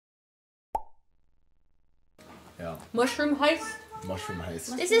Yeah. Mushroom heist. Mushroom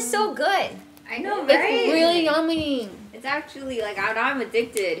heist. This is so good. I know, right? It's really yummy. It's actually like I'm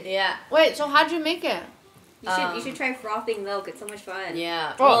addicted. Yeah. Wait, so how'd you make it? You should try frothing milk. It's so much fun.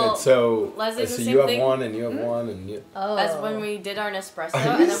 Yeah. Oh. And so Leslie, the so same you have thing. one and you have one and you. Oh. As when we did our Nespresso, Are you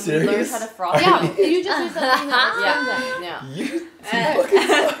and then we learned serious? how to froth. Yeah, milk. you just use something that was Yeah. You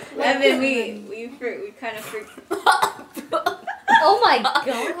Evan, we kind of freaked. Oh my god.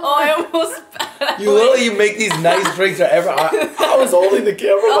 Oh, I almost spat. You literally make these nice drinks forever. I was holding the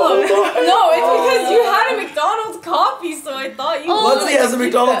camera the whole time. No, it's because you had a McDonald's coffee, so I thought you. Leslie has a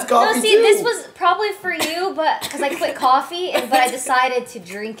McDonald's coffee No, see, too. this was probably for you, but because I quit coffee, but I decided to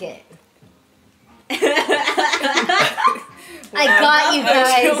drink it. I got you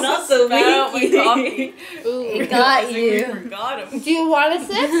guys. Not so weak. I got you. Forgot him. Do you want a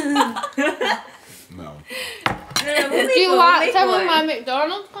sip? No. No, we'll Do you we'll want make some of one. my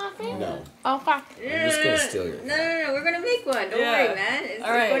McDonald's coffee? No. Okay. I'm just gonna steal your. No, we're gonna make one. Don't Yeah. worry, man. It's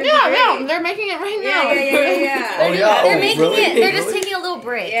All right. going to be Yeah, great. they're making it right now. Yeah. Oh yeah. They're Oh, making really? it. They're just Really? taking a little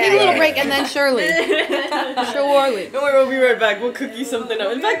break. Yeah. Take a little break and then Shirley. Surely. Don't worry, we'll be right back. We'll cook you something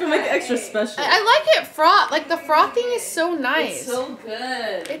up. In fact, we'll make it extra special. I like it froth. Like the frothing is so nice. It's so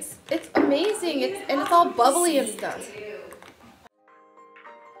good. It's amazing. It's all bubbly and stuff.